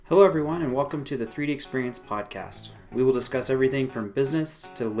Hello, everyone, and welcome to the 3D Experience podcast. We will discuss everything from business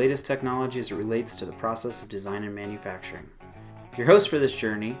to the latest technology as it relates to the process of design and manufacturing. Your hosts for this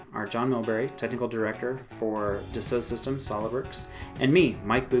journey are John Milbury, Technical Director for Dassault Systems SolidWorks, and me,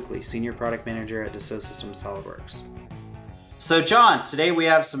 Mike Buckley, Senior Product Manager at Dassault Systems SolidWorks. So, John, today we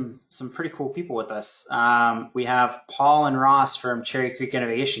have some pretty cool people with us. We have Paul and Ross from Cherry Creek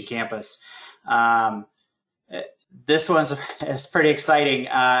Innovation Campus. This one's is pretty exciting.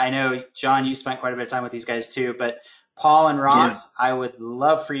 I know, John, you spent quite a bit of time with these guys too, but Paul and Ross, I would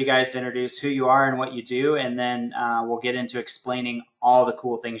love for you guys to introduce who you are and what you do, and then we'll get into explaining all the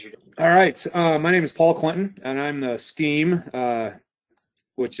cool things you're doing. All right. My name is Paul Clinton, and I'm the STEAM,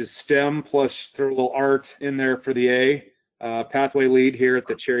 which is STEM plus throw a little art in there for the A, pathway lead here at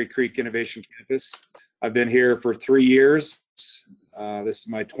the Cherry Creek Innovation Campus. I've been here for 3 years. This is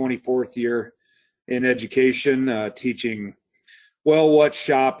my 24th year in education, teaching what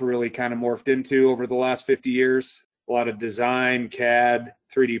shop really kind of morphed into over the last 50 years. A lot of design, CAD,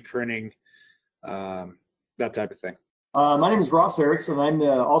 3D printing, that type of thing. My name is Ross Erickson. I'm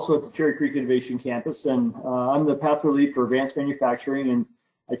also at the Cherry Creek Innovation Campus, and I'm the pathway lead for advanced manufacturing, and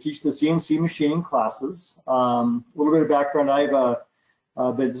I teach the CNC machining classes. A little bit of background,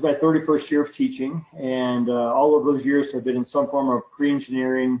 but it's my 31st year of teaching, and all of those years have been in some form of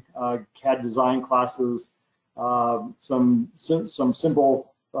pre-engineering, CAD design classes, some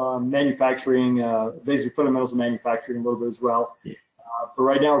simple manufacturing, basic fundamentals of manufacturing a little bit as well. But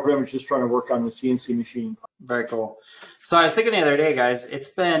right now we're pretty much just trying to work on the CNC machine. Very cool. So I was thinking the other day, guys, it's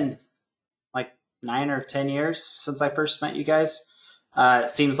been like 9 or 10 years since I first met you guys. It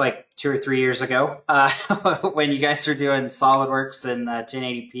seems like 2 or 3 years ago when you guys were doing SolidWorks and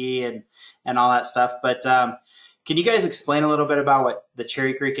 1080p and all that stuff. But can you guys explain a little bit about what the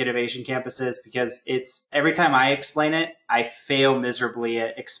Cherry Creek Innovation Campus is? Because it's every time I explain it, I fail miserably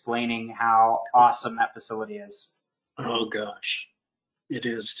at explaining how awesome that facility is. Oh, gosh. It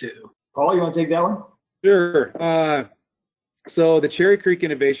is, too. Paul, you want to take that one? Sure. So the Cherry Creek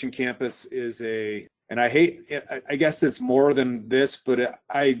Innovation Campus is and I guess it's more than this, but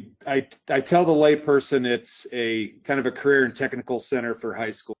I tell the layperson it's a kind of a career and technical center for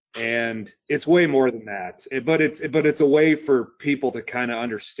high school, and it's way more than that. But it's a way for people to kind of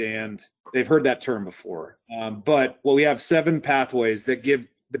understand. They've heard that term before. We have 7 pathways that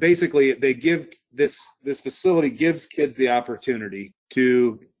give this facility gives kids the opportunity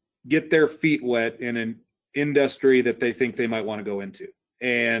to get their feet wet in an industry that they think they might want to go into.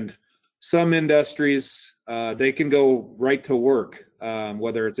 And some industries, they can go right to work,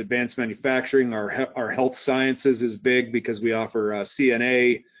 whether it's advanced manufacturing. Our health sciences is big because we offer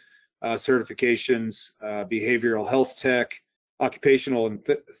CNA certifications, behavioral health tech, occupational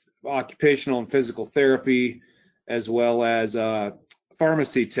and physical therapy, as well as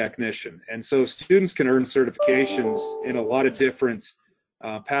pharmacy technician. And so students can earn certifications in a lot of different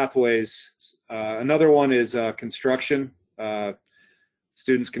pathways. Another one is construction.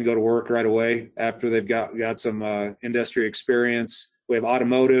 Students can go to work right away after they've got some industry experience. We have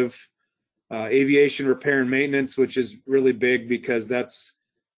automotive, aviation repair and maintenance, which is really big because that's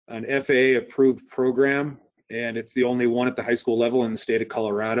an FAA approved program, and it's the only one at the high school level in the state of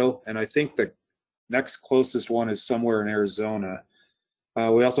Colorado. And I think the next closest one is somewhere in Arizona.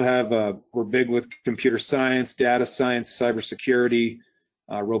 We also have, we're big with computer science, data science, cybersecurity,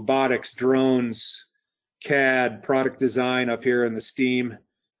 robotics, drones, CAD, product design up here in the STEAM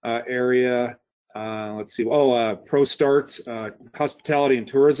area. Let's see. ProStart, hospitality and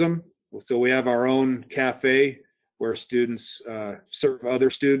tourism. So we have our own cafe where students serve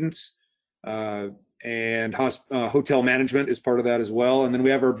other students, and hotel management is part of that as well. And then we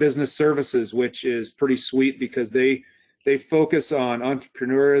have our business services, which is pretty sweet because they focus on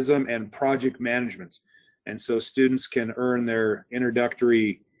entrepreneurism and project management. And so students can earn their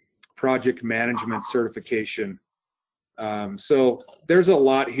introductory project management certification. So there's a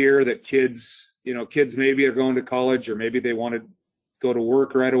lot here that kids maybe are going to college, or maybe they want to go to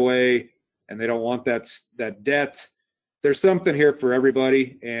work right away and they don't want that debt. There's something here for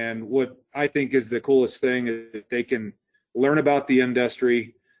everybody. And what I think is the coolest thing is that they can learn about the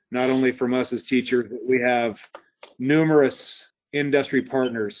industry, not only from us as teachers, but we have numerous industry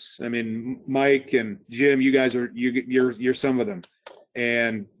partners. I mean, Mike and Jim, you guys you're some of them.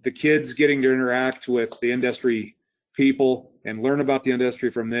 And the kids getting to interact with the industry people and learn about the industry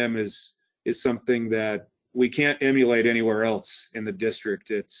from them is something that we can't emulate anywhere else in the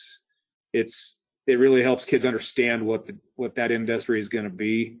district. It really helps kids understand what that industry is going to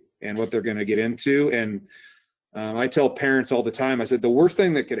be and what they're going to get into. And I tell parents all the time, I said, the worst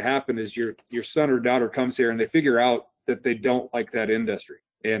thing that could happen is your son or daughter comes here and they figure out that they don't like that industry.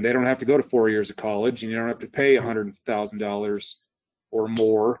 and they don't have to go to 4 years of college, and you don't have to pay $100,000 or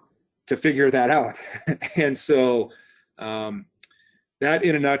more to figure that out. And so that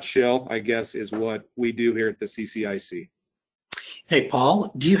in a nutshell, I guess, is what we do here at the CCIC. Hey,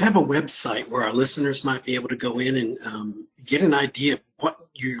 Paul, do you have a website where our listeners might be able to go in and get an idea of what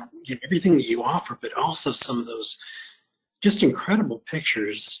everything that you offer, but also some of those just incredible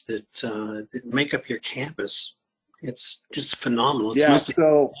pictures that make up your campus? It's just phenomenal. It's most so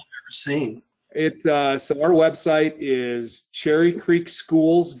I've ever seen. So our website is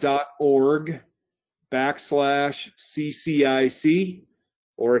cherrycreekschools.org/CCIC,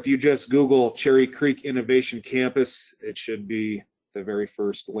 or if you just Google Cherry Creek Innovation Campus, it should be the very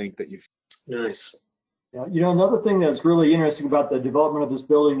first link that you find. Nice. Yeah, another thing that's really interesting about the development of this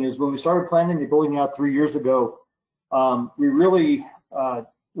building is when we started planning the building out 3 years ago, we really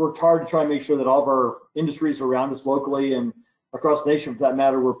worked hard to try and make sure that all of our industries around us locally and across the nation, for that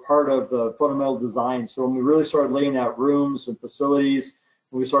matter, were part of the fundamental design. So when we really started laying out rooms and facilities,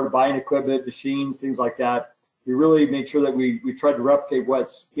 when we started buying equipment, machines, things like that, we really made sure that we tried to replicate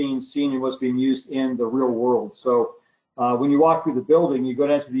what's being seen and what's being used in the real world. So when you walk through the building, you go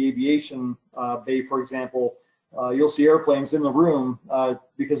down to the aviation bay, for example, you'll see airplanes in the room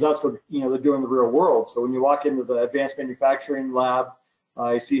because that's what they're doing in the real world. So when you walk into the advanced manufacturing lab,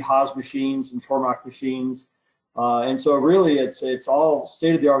 you see Haas machines and Tormach machines. And so really it's all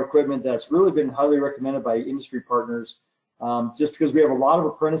state-of-the-art equipment that's really been highly recommended by industry partners, just because we have a lot of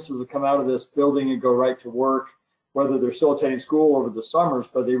apprentices that come out of this building and go right to work, whether they're still attending school over the summers,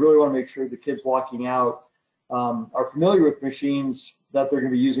 but they really want to make sure the kids walking out are familiar with machines that they're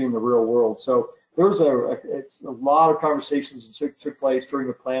going to be using in the real world. So there was a lot of conversations that took place during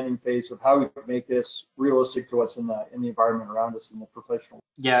the planning phase of how we could make this realistic to what's in the environment around us in the professional.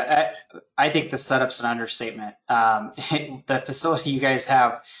 Yeah, I think the setup's an understatement. The facility you guys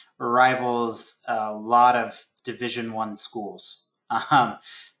have rivals a lot of Division I schools,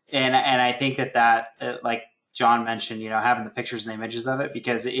 and I think that like John mentioned, having the pictures and the images of it,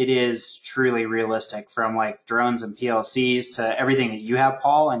 because it is truly realistic, from like drones and PLCs to everything that you have,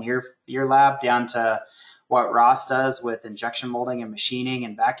 Paul, in your lab, down to what Ross does with injection molding and machining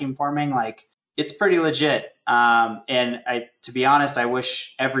and vacuum forming. Like, it's pretty legit. And to be honest, I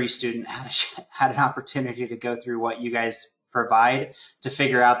wish every student had an opportunity to go through what you guys provide to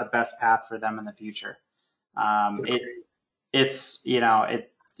figure out the best path for them in the future.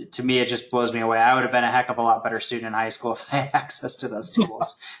 To me, it just blows me away. I would have been a heck of a lot better student in high school if I had access to those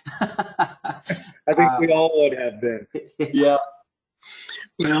tools. I think we all would have been. Yeah.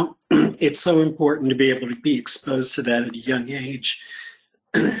 Well, it's so important to be able to be exposed to that at a young age.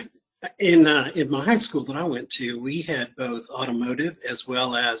 In my high school that I went to, we had both automotive as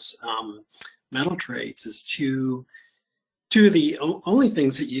well as metal trades as two of the only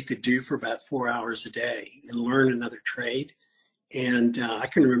things that you could do for about 4 hours a day and learn another trade. And I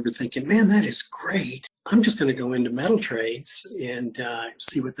can remember thinking, man, that is great. I'm just going to go into metal trades and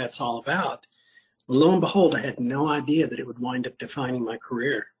see what that's all about. Lo and behold, I had no idea that it would wind up defining my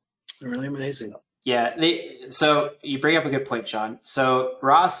career. Really amazing. Yeah. So you bring up a good point, John. So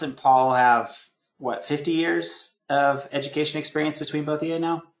Ross and Paul have, 50 years of education experience between both of you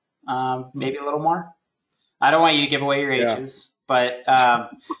now? Maybe a little more? I don't want you to give away your ages, but I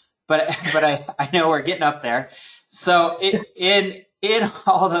know we're getting up there. So in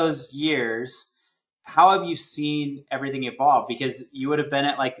all those years, how have you seen everything evolve? Because you would have been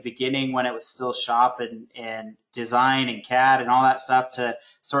at like the beginning when it was still shop and design and CAD and all that stuff, to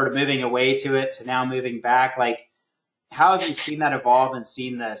sort of moving away to it, to now moving back. Like, how have you seen that evolve and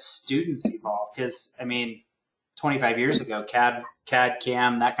seen the students evolve? Because, 25 years ago, CAD,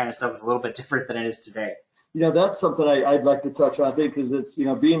 CAM, that kind of stuff was a little bit different than it is today. That's something I'd like to touch on, I think, because it's,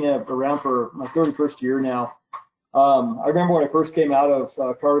 being around for my 31st year now. I remember when I first came out of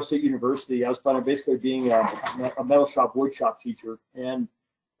Colorado State University, I was planning basically being a metal shop, wood shop teacher. And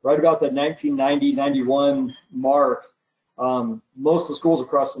right about that 1990-91 mark, most of the schools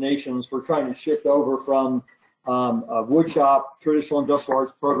across the nation were trying to shift over from wood shop, traditional industrial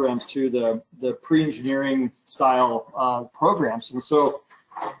arts programs to the pre-engineering style programs. And so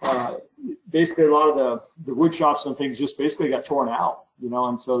basically a lot of the wood shops and things just basically got torn out,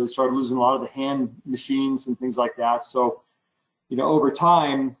 and so they started losing a lot of the hand machines and things like that. So, over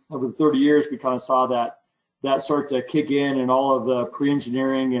time, over the 30 years, we kind of saw that start to kick in, and all of the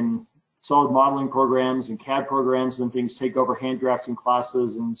pre-engineering and solid modeling programs and CAD programs and things take over hand drafting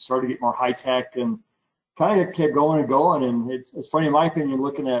classes and start to get more high tech, and kind of kept going and going. And it's funny, in my opinion,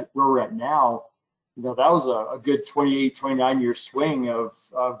 looking at where we're at now, that was a good 28, 29 year swing of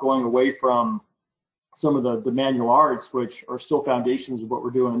going away from some of the manual arts, which are still foundations of what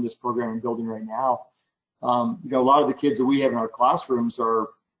we're doing in this program and building right now. A lot of the kids that we have in our classrooms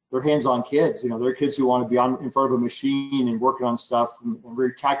they're hands-on kids. They're kids who want to be in front of a machine and working on stuff, and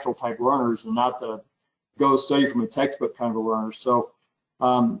very tactile type learners, and not the go study from a textbook kind of a learner. So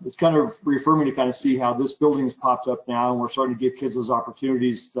it's kind of reaffirming to kind of see how this building has popped up now, and we're starting to give kids those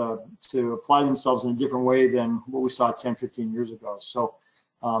opportunities to apply themselves in a different way than what we saw 10, 15 years ago. So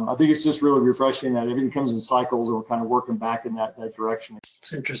I think it's just really refreshing that everything comes in cycles, and we're kind of working back in that direction.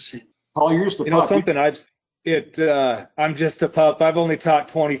 It's interesting. Paul, you're just a pup. Something I'm just a pup. I've only taught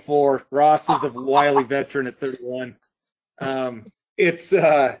 24. Ross is the wily veteran at 31. It's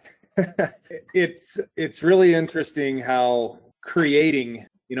really interesting how creating,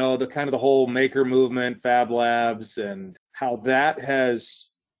 the whole maker movement, Fab Labs, and how that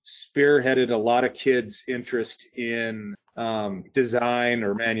has spearheaded a lot of kids' interest in design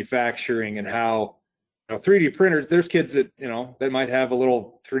or manufacturing, and how 3D printers. There's kids that that might have a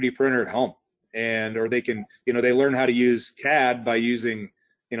little 3D printer at home, or they can they learn how to use CAD by using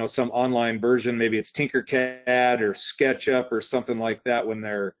some online version. Maybe it's Tinkercad or SketchUp or something like that when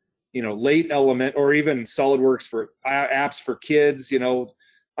they're late element, or even SolidWorks for apps for kids.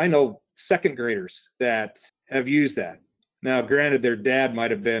 I know second graders that have used that. Now, granted, their dad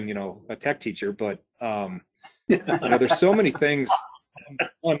might have been a tech teacher, but there's so many things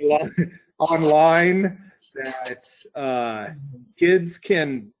online that kids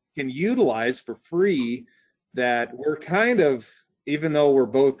can utilize for free, that we're kind of, even though we're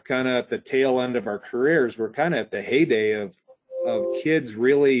both kind of at the tail end of our careers, we're kind of at the heyday of kids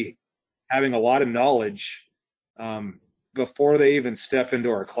really having a lot of knowledge before they even step into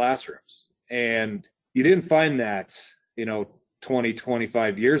our classrooms. And you didn't find that 20,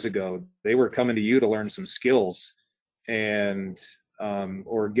 25 years ago. They were coming to you to learn some skills and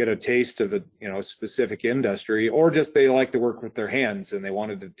or get a taste of a specific industry, or just they like to work with their hands and they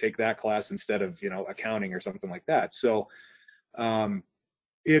wanted to take that class instead of accounting or something like that. So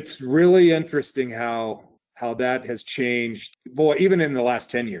it's really interesting how that has changed, even in the last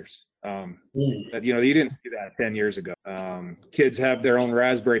 10 years. That you didn't see that 10 years ago. Kids have their own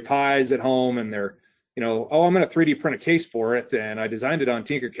Raspberry Pis at home, and they're I'm going to 3D print a case for it, and I designed it on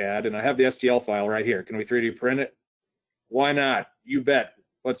Tinkercad, and I have the STL file right here. Can we 3D print it? Why not? You bet.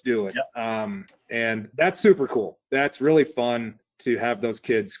 Let's do it. Yep. And that's super cool. That's really fun to have those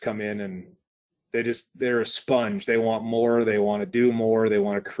kids come in, and they're a sponge. They want more. They want to do more. They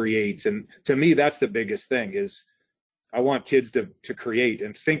want to create. And to me, that's the biggest thing, is I want kids to create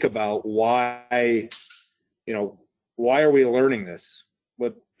and think about why are we learning this?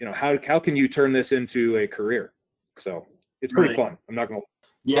 What, how can you turn this into a career? So it's pretty fun. I'm not going to.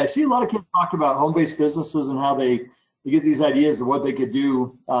 Yeah, I see a lot of kids talk about home-based businesses and how they get these ideas of what they could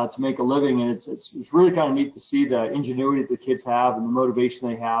do to make a living, and it's really kind of neat to see the ingenuity that the kids have and the motivation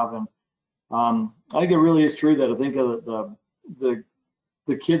they have. And I think it really is true that I think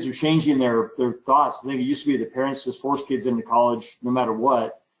the kids are changing their thoughts. I think it used to be the parents just force kids into college no matter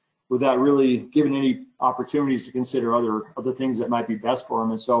what, without really giving any opportunities to consider other things that might be best for them.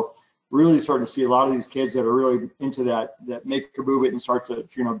 And so really starting to see a lot of these kids that are really into that make or move it and start to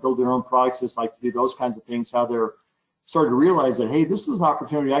build their own products, just like to do those kinds of things, how they're starting to realize that, hey, this is an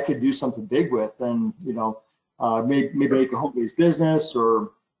opportunity I could do something big with, and maybe make a home-based business,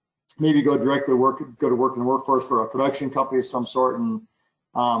 or maybe go to work in the workforce for a production company of some sort. And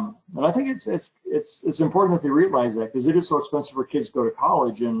I think it's important that they realize that, because it is so expensive for kids to go to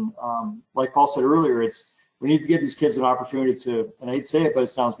college. And like Paul said earlier, we need to give these kids an opportunity to, and I hate to say it, but it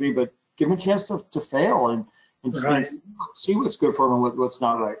sounds mean, but give them a chance to fail and see what's good for them and what's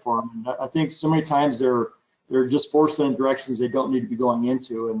not right for them. And I think so many times they're just forced in directions they don't need to be going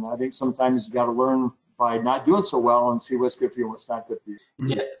into. And I think sometimes you got to learn by not doing so well and see what's good for you and what's not good for you.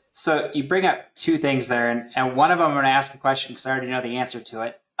 Yeah. So you bring up two things there, and one of them I'm going to ask a question because I already know the answer to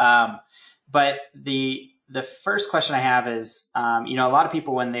it. But the first question I have is, a lot of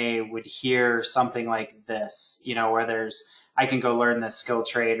people, when they would hear something like this, where I can go learn this skill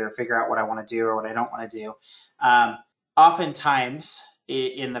trade or figure out what I want to do or what I don't want to do. Oftentimes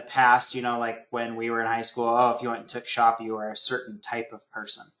in the past, like when we were in high school, if you went and took shop, you were a certain type of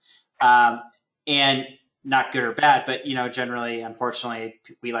person. And not good or bad, but, generally, unfortunately,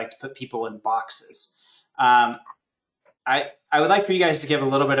 we like to put people in boxes. I would like for you guys to give a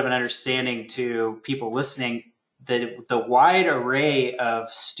little bit of an understanding to people listening, the wide array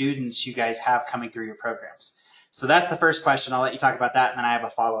of students you guys have coming through your programs. So that's the first question. I'll let you talk about that, and then I have a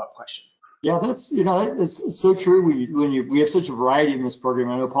follow-up question. Yeah, that's, it's so true. We have such a variety in this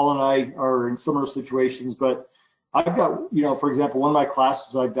program. I know Paul and I are in similar situations, but I've got, for example, one of my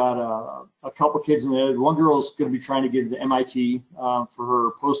classes, I've got a couple kids in there. One girl's going to be trying to get into MIT for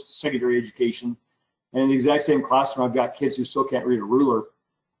her post-secondary education. And in the exact same classroom, I've got kids who still can't read a ruler.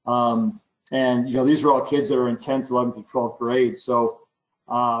 And these are all kids that are in 10th, 11th, and 12th grade. So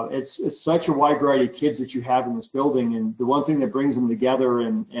it's such a wide variety of kids that you have in this building. And the one thing that brings them together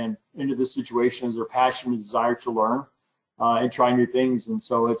and into this situation is their passion and desire to learn and try new things. And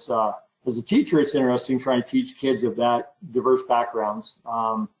so it's as a teacher, it's interesting trying to teach kids of that diverse backgrounds.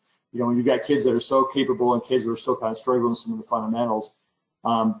 When you've got kids that are so capable and kids that are still kind of struggling with some of the fundamentals.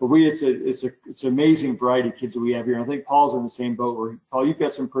 But it's an amazing variety of kids that we have here. And I think Paul's in the same boat. Where Paul, you've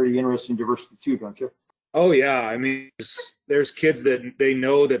got some pretty interesting diversity too, don't you? Oh yeah, I mean, there's kids that they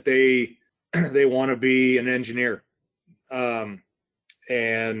know that they want to be an engineer, and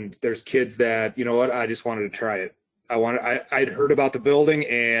there's kids that I just wanted to try it. I'd heard about the building,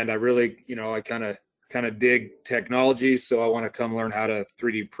 and I really I kind of dig technology, so I want to come learn how to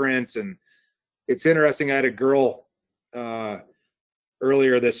 3D print. And it's interesting. I had a girl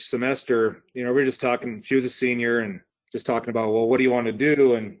earlier this semester. We were just talking. She was a senior and just talking about, well, what do you want to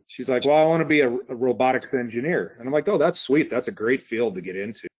do? And she's like, well, I want to be a robotics engineer. And I'm like, oh, that's sweet. That's a great field to get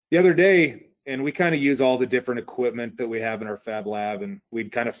into. The other day, and we kind of use all the different equipment that we have in our fab lab, and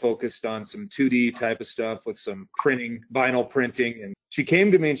we'd kind of focused on some 2D type of stuff with some printing, vinyl printing. And she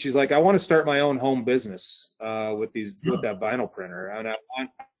came to me and she's like, I want to start my own home business with that vinyl printer.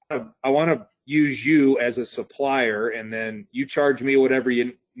 And I want to use you as a supplier, and then you charge me whatever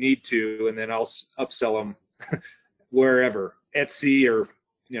you need to, and then I'll upsell them wherever, Etsy, or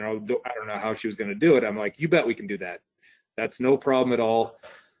I don't know how she was going to do it. I'm like, you bet we can do that. That's no problem at all.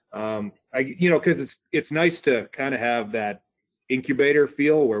 Because it's nice to kind of have that incubator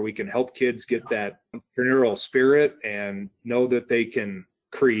feel where we can help kids get that entrepreneurial spirit and know that they can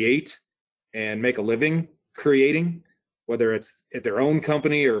create and make a living creating, whether it's at their own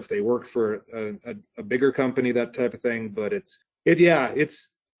company or if they work for a bigger company, that type of thing. But it's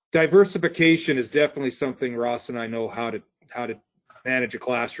diversification is definitely something Ross and I know how to manage a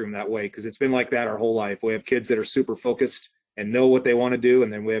classroom that way, because it's been like that our whole life. We have kids that are super focused and know what they want to do,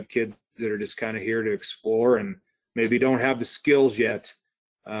 and then we have kids that are just kind of here to explore and maybe don't have the skills yet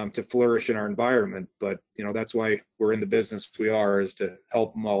to flourish in our environment. But that's why we're in the business we are, is to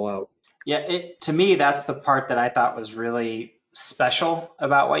help them all out. Yeah, to me, that's the part that I thought was really special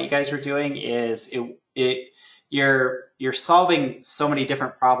about what you guys were doing. Is you're solving so many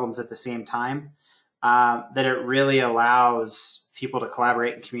different problems at the same time that it really allows people to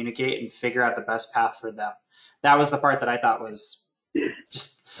collaborate and communicate and figure out the best path for them. That was the part that I thought was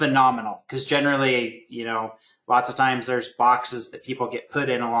just phenomenal, because generally, lots of times there's boxes that people get put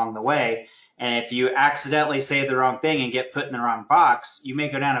in along the way. And if you accidentally say the wrong thing and get put in the wrong box, you may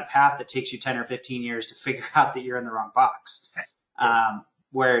go down a path that takes you 10 or 15 years to figure out that you're in the wrong box.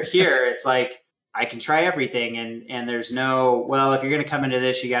 Where here, it's like, I can try everything, and there's no, well, if you're going to come into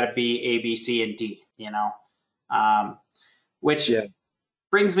this, you got to be A, B, C, and D, which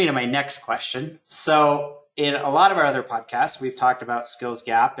brings me to my next question. So in a lot of our other podcasts, we've talked about skills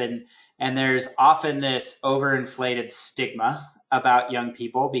gap, and there's often this overinflated stigma about young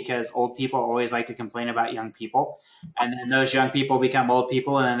people, because old people always like to complain about young people. And then those young people become old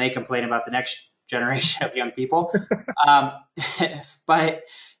people, and then they complain about the next generation of young people. But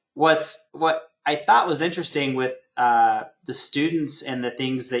what I thought was interesting with the students and the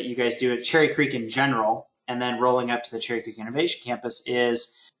things that you guys do at Cherry Creek in general, and then rolling up to the Cherry Creek Innovation Campus,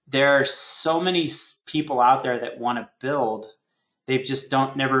 is there are so many people out there that want to build. They've just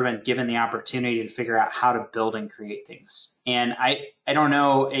never been given the opportunity to figure out how to build and create things. And I don't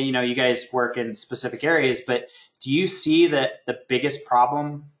know, you guys work in specific areas, but do you see that the biggest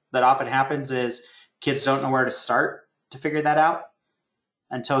problem that often happens is kids don't know where to start to figure that out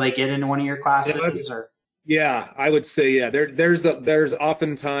until they get into one of your classes? Yeah, I would say, yeah. There's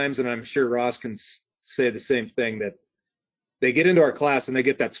oftentimes, and I'm sure Ross can say the same thing, that they get into our class and they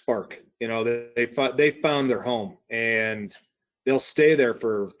get that spark. They found their home, and they'll stay there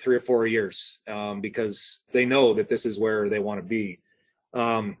for 3 or 4 years because they know that this is where they want to be.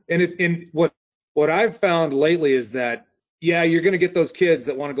 And what I've found lately is that, yeah, you're going to get those kids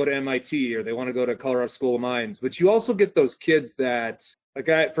that want to go to MIT or they want to go to Colorado School of Mines, but you also get those kids that,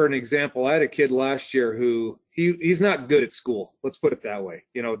 for an example, I had a kid last year who he's not good at school. Let's put it that way.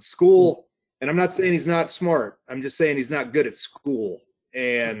 School, and I'm not saying he's not smart. I'm just saying he's not good at school.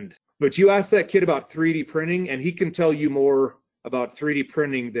 But you ask that kid about 3D printing, and he can tell you more about 3D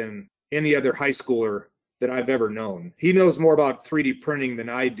printing than any other high schooler that I've ever known. He knows more about 3D printing than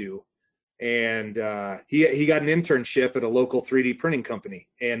I do. And he got an internship at a local 3D printing company,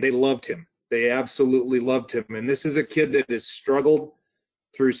 and they loved him. They absolutely loved him. And this is a kid that has struggled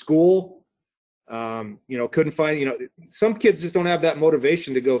through school. Couldn't find, some kids just don't have that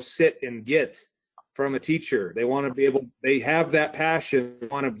motivation to go sit and get from a teacher. They want to be able, they have that passion,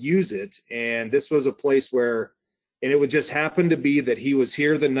 want to use it. And this was a place where, and it would just happen to be that he was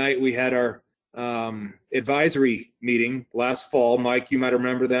here the night we had our advisory meeting last fall. Mike, you might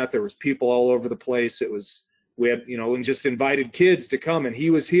remember that. There was people all over the place. We had, and just invited kids to come, and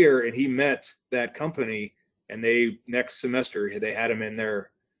he was here and he met that company, and next semester they had him in there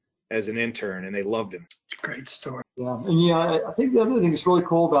as an intern, and they loved him. Great story. Yeah, and I think the other thing that's really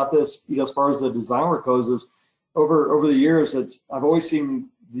cool about this, as far as the design work goes, is over the years, I've always seen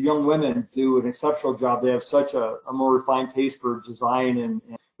the young women do an exceptional job. They have such a more refined taste for design, and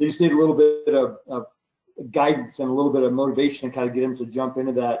they just need a little bit of guidance and a little bit of motivation to kind of get them to jump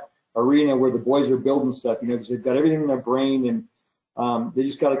into that arena where the boys are building stuff, because they've got everything in their brain, and they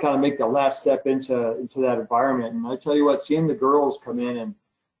just got to kind of make the last step into that environment. And I tell you what, seeing the girls come in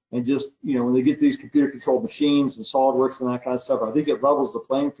and just, when they get these computer controlled machines and SolidWorks and that kind of stuff, I think it levels the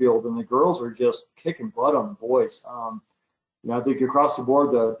playing field, and the girls are just kicking butt on the boys. I think across the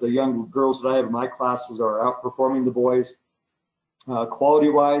board, the young girls that I have in my classes are outperforming the boys.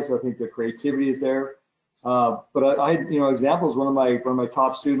 Quality-wise, I think the creativity is there. But I had, examples. One of my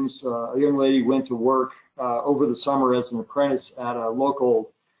top students, a young lady, went to work over the summer as an apprentice at a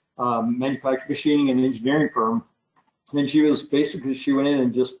local manufacturing, machining, and engineering firm. And she went in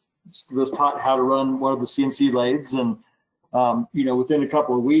and just was taught how to run one of the CNC lathes. And within a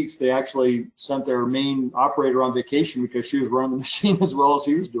couple of weeks, they actually sent their main operator on vacation because she was running the machine as well as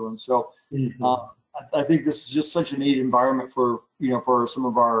he was doing. So I think this is just such a neat environment for some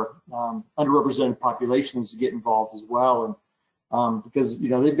of our underrepresented populations to get involved as well. And because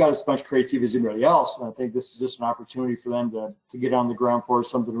they've got as much creativity as anybody else, and I think this is just an opportunity for them to get on the ground floor,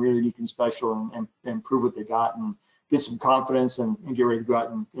 something really unique and special, and prove what they got, and get some confidence, and get ready to go out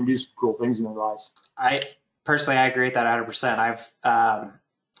and do some cool things in their lives. I agree with that 100%. I've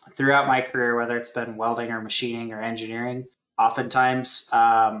throughout my career, whether it's been welding or machining or engineering, oftentimes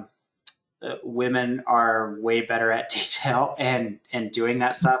women are way better at detail and doing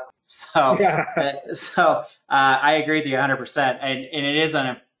that stuff. So I agree with you 100%. And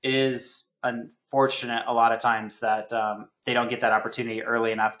it is unfortunate a lot of times that they don't get that opportunity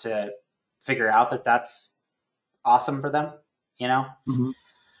early enough to figure out that that's awesome for them, Mm-hmm.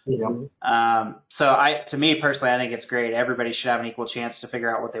 Yeah. To me personally, I think it's great. Everybody should have an equal chance to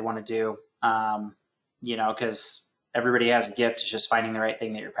figure out what they want to do. Because everybody has a gift. It's just finding the right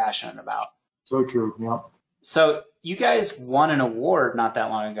thing that you're passionate about. So true. Yeah. So you guys won an award not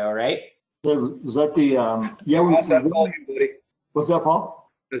that long ago, right? Was that the That's all you, buddy. What's that,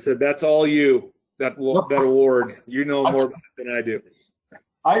 Paul? I said that's all you. That award. You know more about it than I do.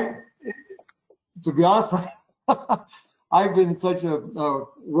 To be honest, I've been in such a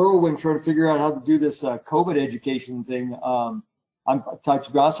whirlwind trying to figure out how to do this COVID education thing. To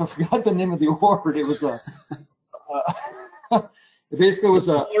be honest, I forgot the name of the award. It was it basically was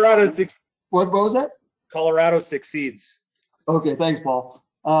a Colorado six. What was that? Colorado succeeds. Okay, thanks, Paul.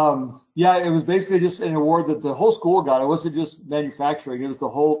 It was basically just an award that the whole school got. It wasn't just manufacturing. It was the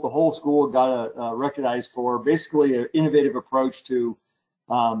whole school got recognized for basically an innovative approach to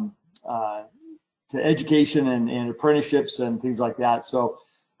education and apprenticeships and things like that. So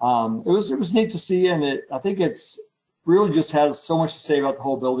it was neat to see, and I think it's really just has so much to say about the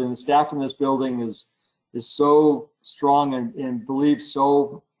whole building. The staff in this building is so strong and believes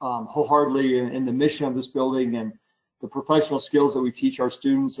so wholeheartedly in the mission of this building and the professional skills that we teach our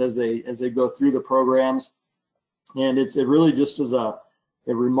students as they go through the programs. And it really just is a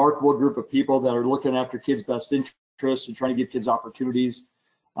remarkable group of people that are looking after kids' best interests and trying to give kids opportunities.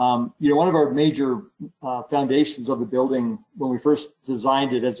 One of our major foundations of the building when we first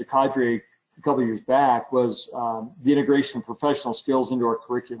designed it as a cadre a couple of years back was the integration of professional skills into our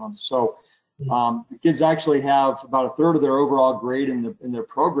curriculum. So the kids actually have about a third of their overall grade in their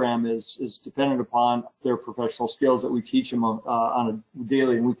program is dependent upon their professional skills that we teach them on a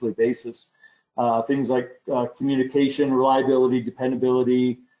daily and weekly basis. Things like communication, reliability,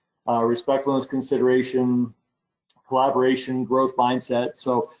 dependability, respectfulness, consideration, collaboration, growth mindset.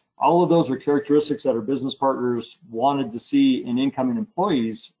 So all of those are characteristics that our business partners wanted to see in incoming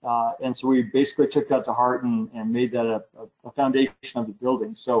employees. And so we basically took that to heart and made that a foundation of the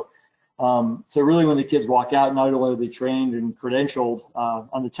building. So really when the kids walk out, not only are they trained and credentialed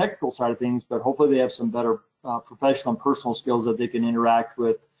on the technical side of things, but hopefully they have some better professional and personal skills that they can interact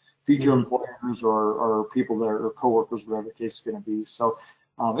with future employers or people that are coworkers, whatever the case is going to be. So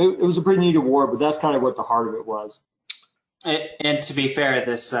it was a pretty neat award, but that's kind of what the heart of it was. And to be fair,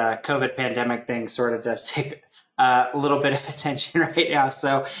 this COVID pandemic thing sort of does take a little bit of attention right now.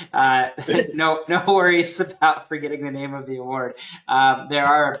 So no worries about forgetting the name of the award. There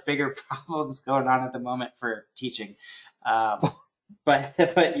are bigger problems going on at the moment for teaching.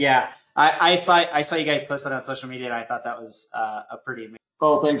 But yeah, I saw you guys post it on social media, and I thought that was a pretty amazing.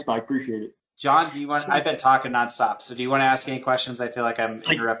 Oh, thanks, Mike. Appreciate it. John, do you want? I've been talking nonstop, so do you want to ask any questions? I feel like I'm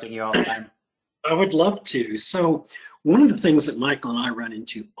interrupting you all the time. I would love to. So one of the things that Michael and I run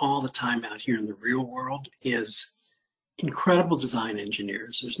into all the time out here in the real world is incredible design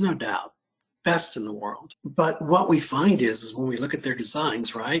engineers. There's no doubt, best in the world. But what we find is when we look at their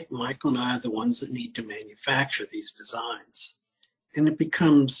designs, right? Michael and I are the ones that need to manufacture these designs. And it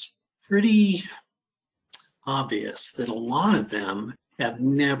becomes pretty obvious that a lot of them have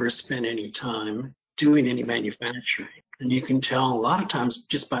never spent any time doing any manufacturing. And you can tell a lot of times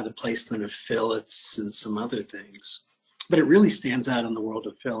just by the placement of fillets and some other things. But it really stands out in the world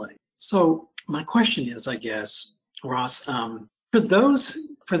of filling. So my question is, I guess, Ross, for those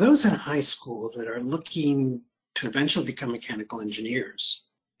in high school that are looking to eventually become mechanical engineers,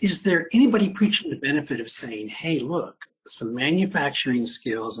 is there anybody preaching the benefit of saying, hey, look, some manufacturing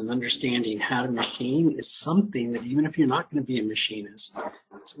skills and understanding how to machine is something that even if you're not going to be a machinist,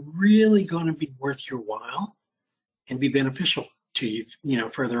 it's really going to be worth your while and be beneficial to you,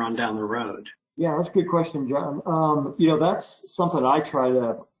 further on down the road? Yeah, that's a good question, John. That's something I try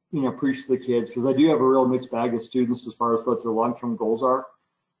to, preach to the kids because I do have a real mixed bag of students as far as what their long-term goals are.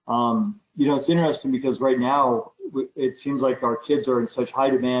 It's interesting because right now it seems like our kids are in such high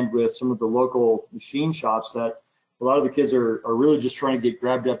demand with some of the local machine shops that a lot of the kids are really just trying to get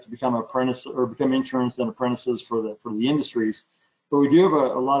grabbed up to become apprentice or become interns and apprentices for the industries. But we do have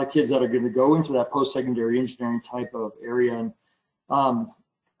a lot of kids that are going to go into that post-secondary engineering type of area. And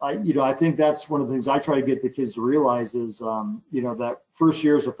I think that's one of the things I try to get the kids to realize is, that first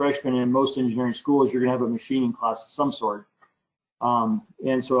year as a freshman in most engineering schools, you're going to have a machining class of some sort.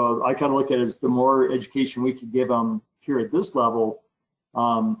 And so I kind of look at it as the more education we could give them here at this level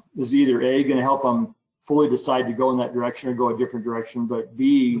is either A, going to help them fully decide to go in that direction or go a different direction, but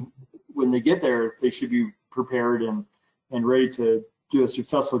B, when they get there, they should be prepared and ready to do a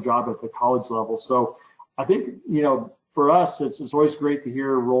successful job at the college level. So I think, for us, it's always great to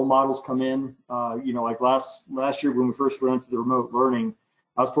hear role models come in. Like last year when we first went into the remote learning,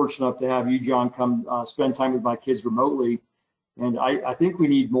 I was fortunate enough to have you, John, come spend time with my kids remotely. And I think we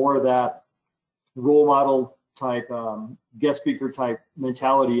need more of that role model type, guest speaker type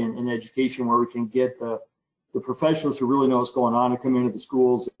mentality in education where we can get the professionals who really know what's going on and come into the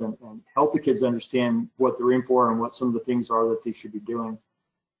schools and help the kids understand what they're in for and what some of the things are that they should be doing.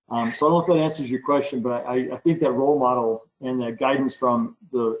 So I don't know if that answers your question, but I think that role model and that guidance from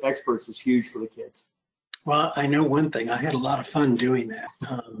the experts is huge for the kids. Well, I know one thing. I had a lot of fun doing that.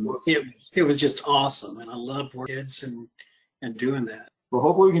 It was just awesome, and I loved working with kids and doing that. Well,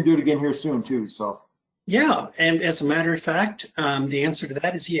 hopefully we can do it again here soon too. So. Yeah, and as a matter of fact, the answer to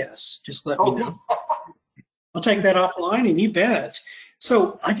that is yes. Just let me know. I'll take that offline, and you bet.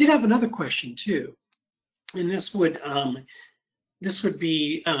 So I did have another question too, and this would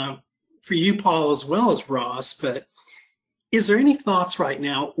be for you, Paul, as well as Ross. But is there any thoughts right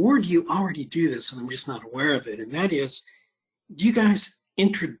now, or do you already do this and I'm just not aware of it? And that is, do you guys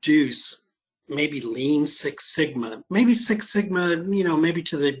introduce maybe Lean Six Sigma, maybe maybe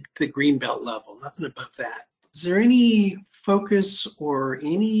to the green belt level, nothing above that? Is there any focus or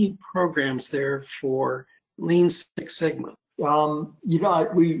any programs there for Lean Six Sigma?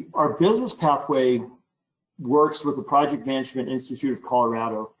 Our business pathway works with the Project Management Institute of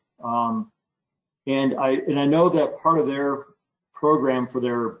Colorado. And I know that part of their program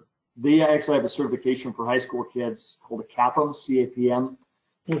they actually have a certification for high school kids called a CAPM, C-A-P-M.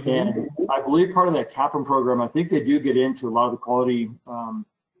 Mm-hmm. And I believe part of that CAPM program, I think they do get into a lot of the quality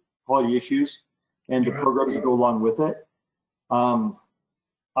issues and the programs that go along with it.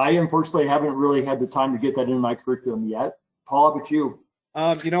 I unfortunately haven't really had the time to get that in my curriculum yet. Paul, how about you?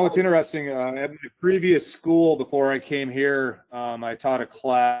 It's interesting. At my previous school before I came here, I taught a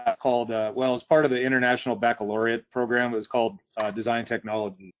class called, it's part of the International Baccalaureate program. It was called Design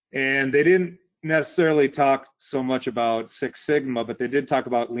Technology. And they didn't necessarily talk so much about Six Sigma, but they did talk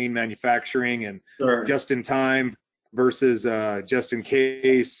about lean manufacturing and just in time versus just in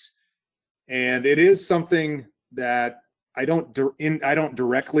case. And it is something that I don't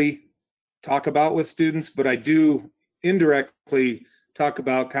directly talk about with students, but I do indirectly talk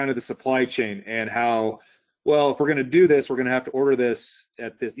about kind of the supply chain and how, if we're going to do this, we're going to have to order this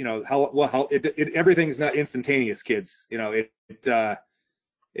at this, everything's not instantaneous, kids.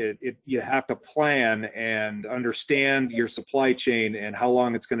 you have to plan and understand your supply chain and how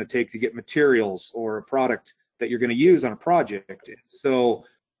long it's going to take to get materials or a product that you're going to use on a project. So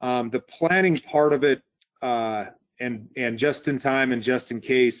the planning part of it, and just in time and just in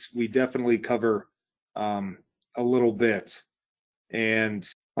case, we definitely cover a little bit. And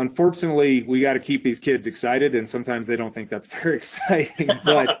unfortunately, we got to keep these kids excited, and sometimes they don't think that's very exciting,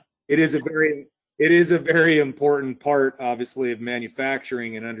 but it is a very important part, obviously, of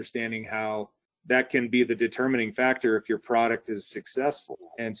manufacturing and understanding how that can be the determining factor if your product is successful.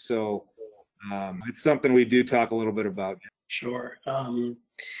 And so it's something we do talk a little bit about. Sure.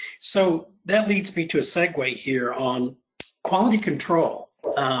 So that leads me to a segue here on quality control.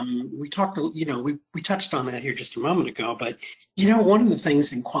 We talked, we touched on that here just a moment ago, but, one of the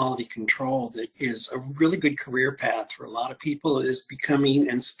things in quality control that is a really good career path for a lot of people is becoming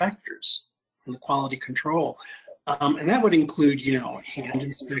inspectors in the quality control. And that would include, hand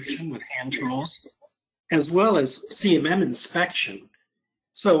inspection with hand tools, as well as CMM inspection.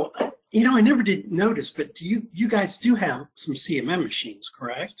 So, I never did notice, but you guys do have some CMM machines,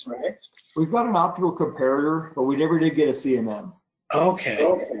 correct? Right. We've got an optical comparator, but we never did get a CMM. Okay.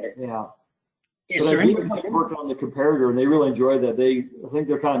 Yeah. Is but there I think they're working on the comparator, and they really enjoy that. I think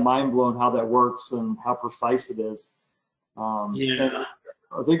they're kind of mind blown how that works and how precise it is. Yeah.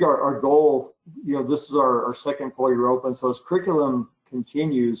 I think our goal, this is our second full year open. So as curriculum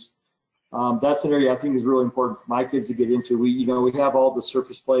continues, that's an area I think is really important for my kids to get into. We have all the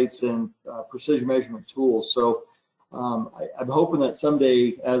surface plates and precision measurement tools. So I'm hoping that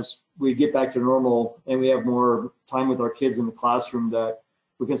someday, as we get back to normal and we have more time with our kids in the classroom, that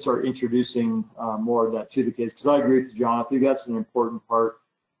we can start introducing more of that to the kids. Because I agree with you, John. I think that's an important part.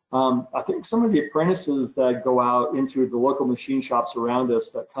 I think some of the apprentices that go out into the local machine shops around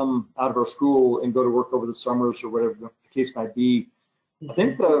us that come out of our school and go to work over the summers or whatever the case might be, I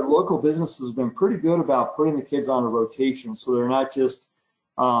think the local businesses have been pretty good about putting the kids on a rotation, so they're not just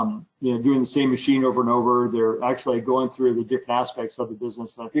doing the same machine over and over. They're actually going through the different aspects of the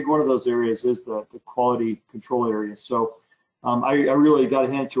business. And I think one of those areas is the quality control area. So I really got to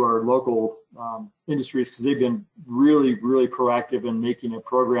hand it to our local industries, because they've been really, really proactive in making a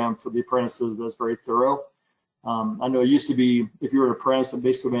program for the apprentices that's very thorough. I know it used to be, if you were an apprentice, it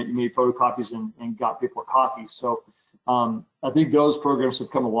basically meant you made photocopies and got people a coffee. So I think those programs have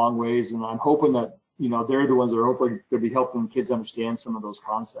come a long ways, and I'm hoping that they're the ones that are hopefully going to be helping kids understand some of those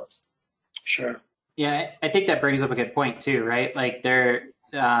concepts. Sure. Yeah, I think that brings up a good point too, right? Like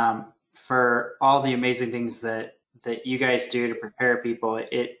for all the amazing things that you guys do to prepare people,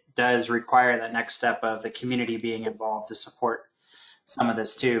 it does require that next step of the community being involved to support some of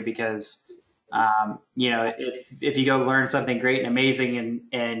this too, because if you go learn something great and amazing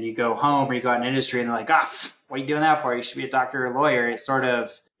and you go home or you go out in industry and they're like, what are you doing that for? You should be a doctor or a lawyer. It sort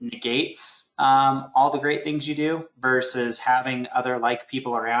of negates all the great things you do, versus having other like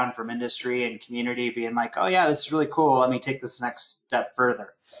people around from industry and community being like, oh yeah, this is really cool. Let me take this next step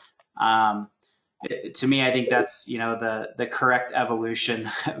further. To me, I think that's, the correct evolution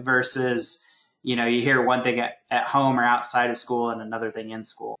versus, you hear one thing at home or outside of school and another thing in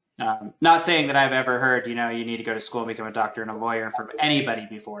school. Not saying that I've ever heard, you need to go to school and become a doctor and a lawyer from anybody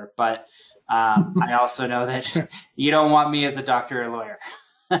before, but I also know that you don't want me as a doctor or lawyer.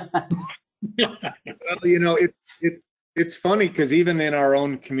 Well, it's funny, because even in our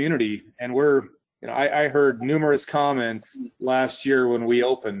own community, and I heard numerous comments last year when we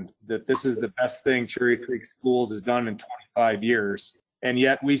opened that this is the best thing Cherry Creek Schools has done in 25 years. And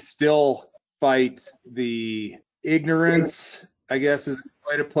yet we still fight the ignorance, I guess is the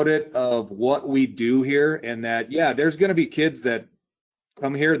way to put it, of what we do here. And that, yeah, there's going to be kids that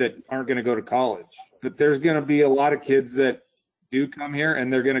come here that aren't going to go to college, but there's going to be a lot of kids that do come here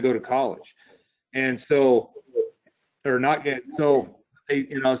and they're going to go to college. And so, or not get, so,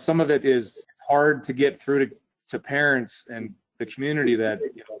 some of it is hard to get through to parents and the community that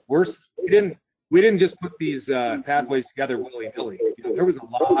we didn't just put these pathways together willy-nilly. There was a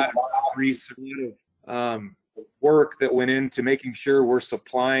lot of research, work that went into making sure we're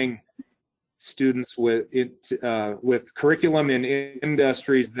supplying students with curriculum in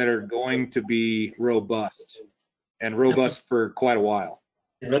industries that are going to be robust for quite a while.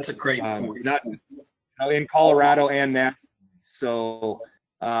 Yeah, that's a great point. Not in Colorado and nationally. So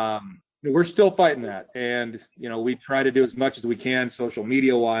we're still fighting that, and we try to do as much as we can social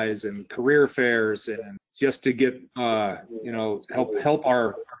media wise and career fairs, and just to get help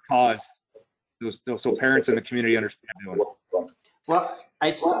our cause, so parents in the community understand doing it. Well, I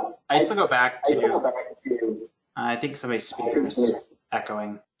still go back to I think somebody's speaker is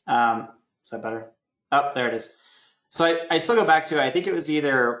echoing. Is that better? Oh, there it is. So I still go back to, I think it was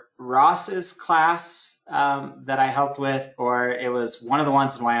either Ross's class that I helped with, or it was one of the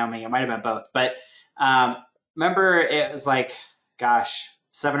ones in Wyoming. It might have been both. But remember, it was like, gosh,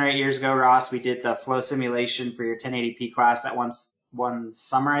 7 or 8 years ago, Ross, we did the flow simulation for your 1080p class that one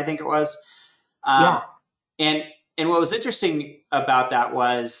summer, I think it was. Yeah. And what was interesting about that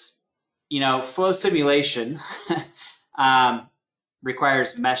was, flow simulation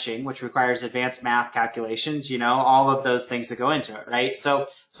requires meshing, which requires advanced math calculations, all of those things that go into it, right? So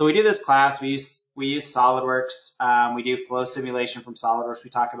we do this class, we use SolidWorks, we do flow simulation from SolidWorks, we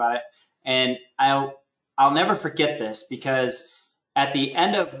talk about it. And I'll never forget this, because at the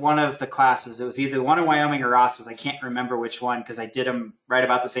end of one of the classes, it was either one in Wyoming or Ross's, I can't remember which one because I did them right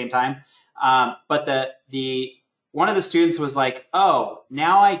about the same time. But the one of the students was like, oh,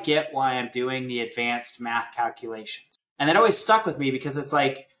 now I get why I'm doing the advanced math calculations. And that always stuck with me, because it's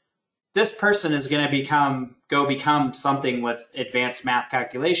like, this person is going to become something with advanced math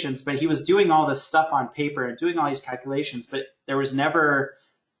calculations, but he was doing all this stuff on paper and doing all these calculations, but there was never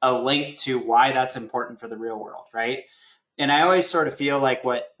a link to why that's important for the real world, right? And I always sort of feel like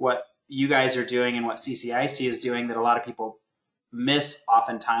what you guys are doing and what CCIC is doing that a lot of people miss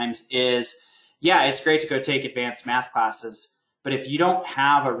oftentimes is, yeah, it's great to go take advanced math classes, but if you don't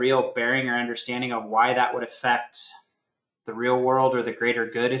have a real bearing or understanding of why that would affect the real world or the greater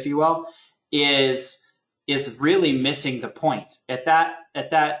good, if you will, is really missing the point. At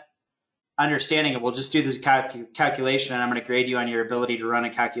that understanding of, we'll just do this calculation and I'm going to grade you on your ability to run a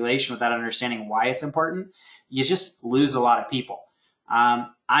calculation without understanding why it's important, you just lose a lot of people.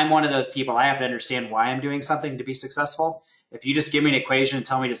 I'm one of those people. I have to understand why I'm doing something to be successful. If you just give me an equation and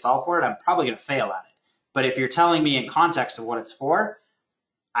tell me to solve for it, I'm probably going to fail at it. But if you're telling me in context of what it's for,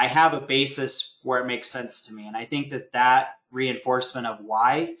 I have a basis where it makes sense to me. And I think that reinforcement of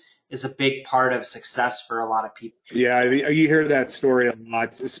why is a big part of success for a lot of people. Yeah, you hear that story a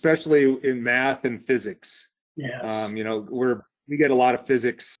lot, especially in math and physics. Yes. We get a lot of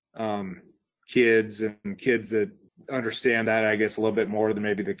physics kids and kids that understand that, I guess, a little bit more than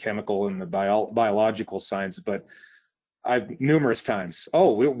maybe the chemical and the biological science. But I've numerous times,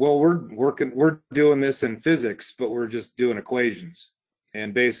 we're doing this in physics, but we're just doing equations.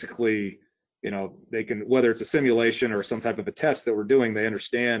 And basically, they can, whether it's a simulation or some type of a test that we're doing, they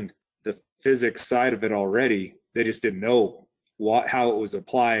understand the physics side of it already. They just didn't know how it was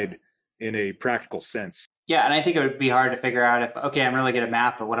applied in a practical sense. Yeah, and I think it would be hard to figure out if, okay, I'm really good at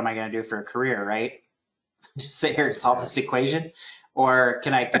math, but what am I going to do for a career, right? Just sit here and solve this equation? Or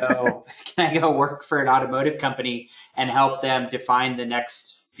can I go work for an automotive company and help them define the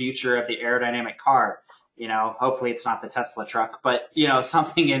next future of the aerodynamic car? Hopefully it's not the Tesla truck, but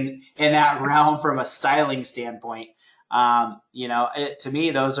something in that realm from a styling standpoint. To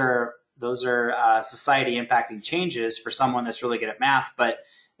me, those are society impacting changes for someone that's really good at math. But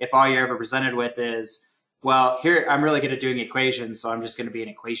if all you're ever presented with is, well, here, I'm really good at doing equations, so I'm just going to be an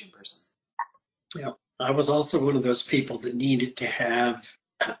equation person. Yeah, I was also one of those people that needed to have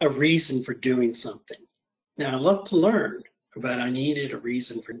a reason for doing something. Now, I love to learn, but I needed a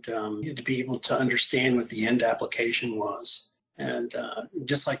reason to be able to understand what the end application was. And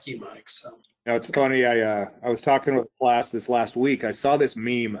just like you, Mike. So. It's funny. I was talking with a class this last week. I saw this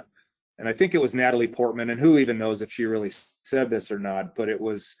meme, and I think it was Natalie Portman, and who even knows if she really said this or not, but it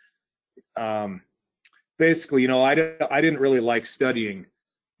was basically, I didn't really like studying,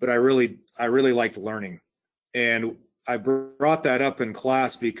 but I really liked learning. And I brought that up in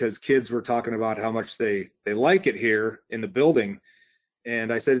class because kids were talking about how much they like it here in the building.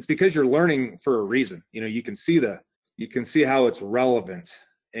 And I said, it's because you're learning for a reason. You can see how it's relevant.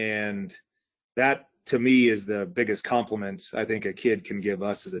 And that, to me, is the biggest compliment I think a kid can give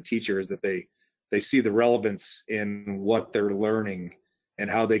us as a teacher, is that they see the relevance in what they're learning and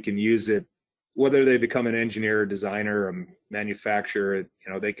how they can use it, whether they become an engineer, designer, a manufacturer.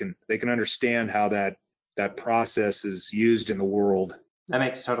 They can understand how that process is used in the world. That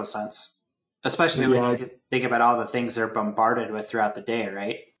makes total sense, especially when you think about all the things they're bombarded with throughout the day,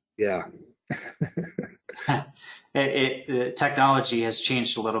 right? Yeah. Technology has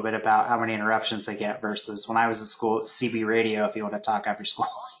changed a little bit about how many interruptions they get versus when I was in school, CB radio, if you want to talk after school,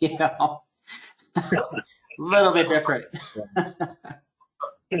 a little bit different.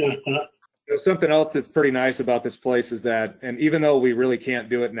 Something else that's pretty nice about this place is that, and even though we really can't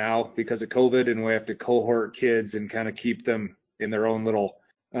do it now because of COVID and we have to cohort kids and kind of keep them in their own little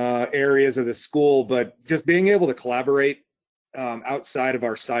areas of the school, but just being able to collaborate outside of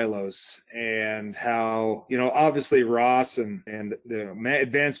our silos, and how, obviously Ross and the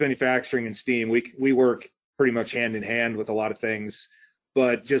advanced manufacturing and STEAM, we work pretty much hand in hand with a lot of things,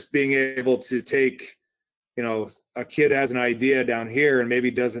 but just being able to take a kid has an idea down here and maybe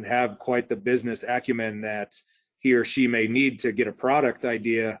doesn't have quite the business acumen that he or she may need to get a product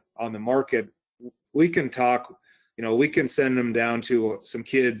idea on the market. We can talk, we can send them down to some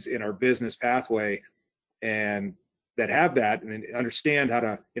kids in our business pathway and that have that and understand how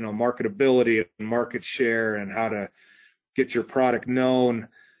to, marketability and market share and how to get your product known.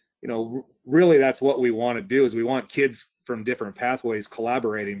 Really that's what we want to do, is we want kids from different pathways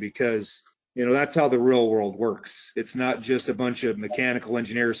collaborating, because that's how the real world works. It's not just a bunch of mechanical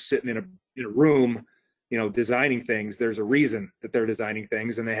engineers sitting in a room, designing things. There's a reason that they're designing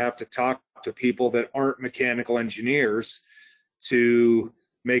things, and they have to talk to people that aren't mechanical engineers to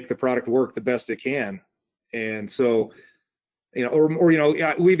make the product work the best it can. And so,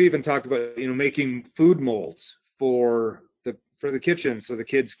 we've even talked about, making food molds for the kitchen so the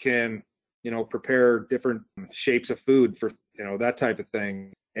kids can, prepare different shapes of food for, that type of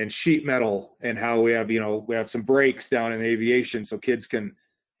thing. And sheet metal, and how we have some breaks down in aviation so kids can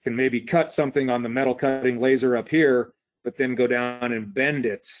maybe cut something on the metal cutting laser up here, but then go down and bend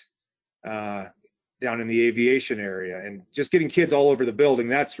it down in the aviation area. And just getting kids all over the building,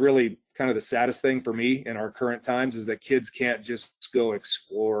 that's really kind of the saddest thing for me in our current times, is that kids can't just go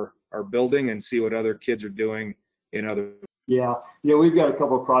explore our building and see what other kids are doing in other. Yeah, we've got a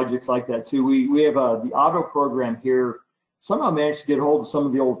couple of projects like that too. We have the auto program here. Somehow managed to get a hold of some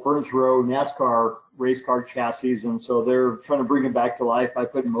of the old Furniture Row NASCAR race car chassis, and so they're trying to bring them back to life by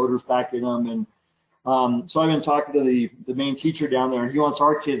putting motors back in them. And so I've been talking to the main teacher down there, and he wants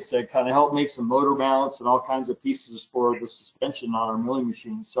our kids to kind of help make some motor mounts and all kinds of pieces for the suspension on our milling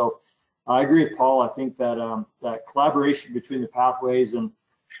machines. So I agree with Paul. I think that that collaboration between the pathways and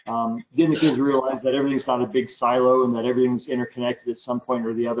getting the kids to realize that everything's not a big silo and that everything's interconnected at some point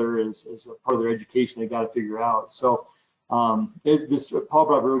or the other is a part of their education they got to figure out. So Paul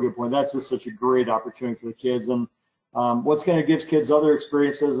brought up a really good point. That's just such a great opportunity for the kids, and what's going to give kids other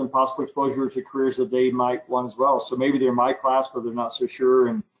experiences and possible exposure to careers that they might want as well. So maybe they're in my class, but they're not so sure,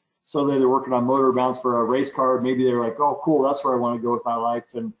 and suddenly they're working on motor mounts for a race car. Maybe they're like, oh, cool, that's where I want to go with my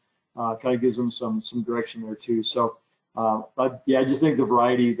life, and kind of gives them some direction there too. So I just think the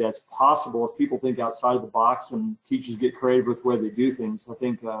variety that's possible, if people think outside of the box and teachers get creative with the way they do things, I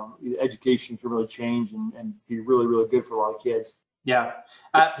think education can really change and be really, really good for a lot of kids. Yeah.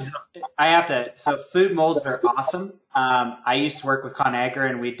 So food molds are awesome. I used to work with ConAgra,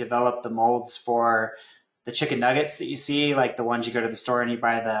 and we developed the molds for the chicken nuggets that you see, like the ones you go to the store and you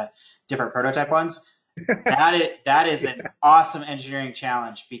buy the different prototype ones. That is an awesome engineering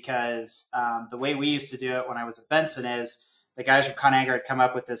challenge, because the way we used to do it when I was at Benson is the guys from ConAgra had come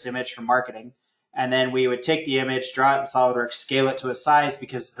up with this image from marketing, and then we would take the image, draw it in SolidWorks, scale it to a size,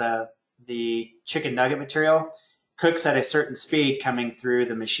 because the chicken nugget material cooks at a certain speed coming through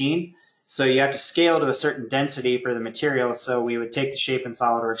the machine. So you have to scale to a certain density for the material. So we would take the shape in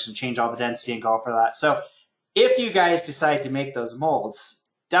SolidWorks and change all the density and go for that. So if you guys decide to make those molds,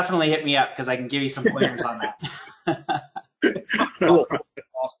 definitely hit me up, because I can give you some pointers on that. Cool. That's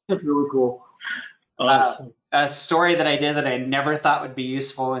awesome. That's really cool. Awesome. A story that I did that I never thought would be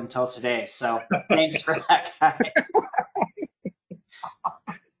useful until today. So thanks for that, guy.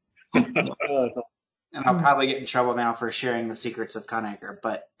 And I'll probably get in trouble now for sharing the secrets of ConAgra,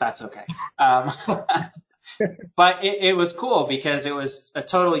 but that's okay. But it was cool, because it was a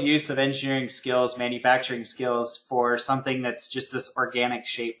total use of engineering skills, manufacturing skills for something that's just this organic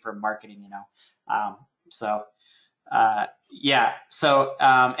shape for marketing, and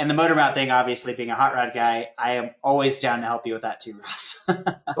the motor mount thing, obviously being a hot rod guy, I am always down to help you with that too, Ross.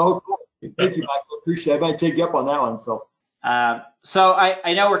 Oh, cool. Thank you, Michael. Appreciate it. I might take you up on that one. So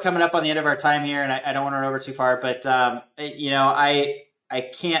I know we're coming up on the end of our time here, and I don't want to run over too far, but I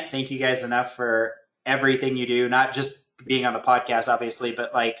can't thank you guys enough for everything you do, not just being on the podcast, obviously,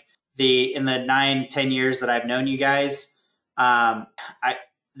 but like in the 9-10 years that I've known you guys,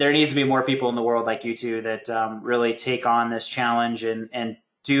 there needs to be more people in the world like you two that really take on this challenge and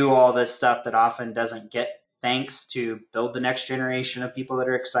do all this stuff that often doesn't get thanks, to build the next generation of people that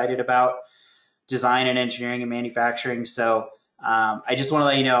are excited about design and engineering and manufacturing. So I just want to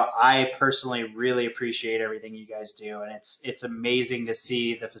let you know, I personally really appreciate everything you guys do, and it's amazing to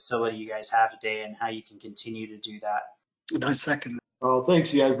see the facility you guys have today and how you can continue to do that. And I second that. Oh,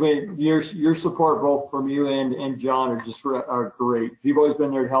 thanks, you guys. Your support, both from you and John, are great. You've always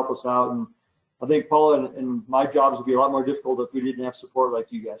been there to help us out, and I think Paul and my jobs would be a lot more difficult if we didn't have support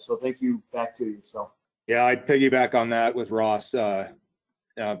like you guys. So thank you, back to you. So yeah, I'd piggyback on that with Ross.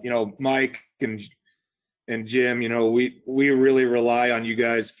 Mike and Jim, we really rely on you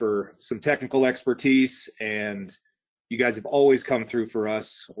guys for some technical expertise and you guys have always come through for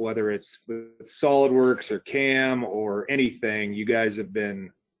us, whether it's with SolidWorks or CAM or anything. You guys have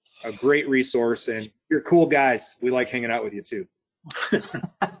been a great resource, and you're cool guys. We like hanging out with you too.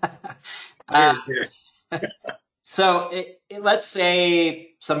 So let's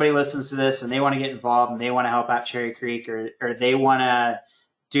say somebody listens to this and they want to get involved and they want to help out Cherry Creek, or they want to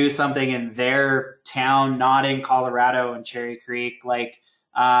do something in their town, not in Colorado and Cherry Creek. Like,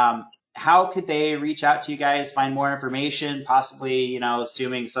 how could they reach out to you guys, find more information, possibly,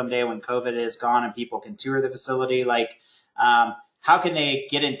 assuming someday when COVID is gone and people can tour the facility, like, how can they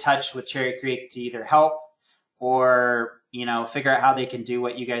get in touch with Cherry Creek to either help or, figure out how they can do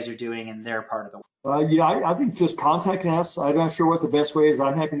what you guys are doing in their part of the world? I think just contacting us. I'm not sure what the best way is.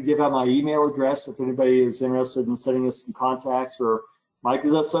 I'm happy to give out my email address if anybody is interested in sending us some contacts. Or Mike,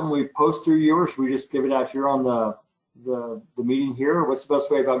 is that something we post through you, or should we just give it out here on the meeting here? Or what's the best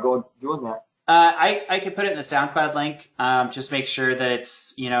way about doing that? I could put it in the SoundCloud link. Just make sure that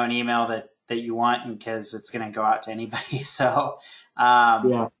it's an email that you want, because it's going to go out to anybody. So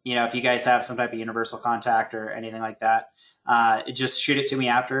if you guys have some type of universal contact or anything like that, just shoot it to me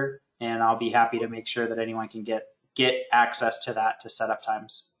after, and I'll be happy to make sure that anyone can get access to that to set up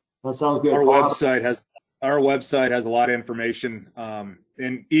times. That sounds good. Our website has a lot of information,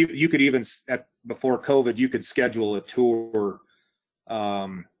 and you could even before COVID, you could schedule a tour.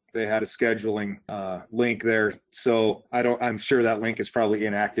 They had a scheduling link there, so I'm sure that link is probably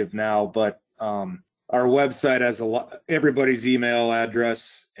inactive now, but our website has everybody's email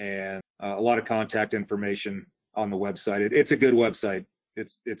address and a lot of contact information on the website. It's a good website.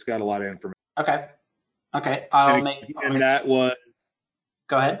 It's got a lot of information. Okay. That was.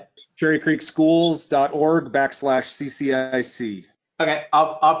 Go ahead. cherrycreekschools.org/CCIC. Okay,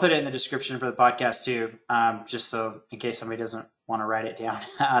 I'll put it in the description for the podcast too, just so in case somebody doesn't want to write it down,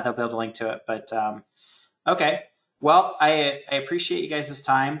 they'll be able to link to it. But okay, well, I appreciate you guys'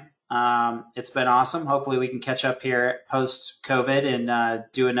 time. It's been awesome. Hopefully we can catch up here post COVID and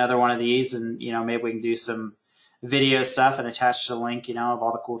do another one of these, and maybe we can do some video stuff and attach the link, of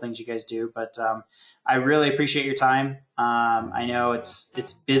all the cool things you guys do. But I really appreciate your time. I know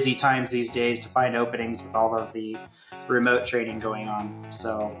it's busy times these days to find openings with all of the remote training going on.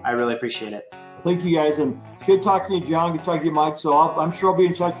 So I really appreciate it. Thank you guys, and it's good talking to you, John. Good talking to you, Mike. So I'm sure I'll be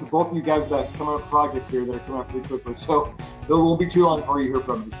in touch with both of you guys about coming up projects here that are coming up pretty quickly. So it won't be too long before you hear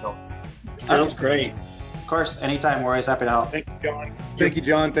from me. So sounds great. Of course, anytime. We're always happy to help. Thank you, John. Thank you,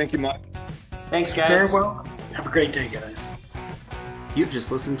 John. Thank you, Mike. Thanks, guys. Very well. Have a great day, guys. You've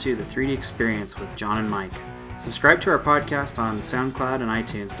just listened to the 3D Experience with John and Mike. Subscribe to our podcast on SoundCloud and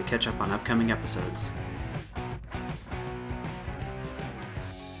iTunes to catch up on upcoming episodes.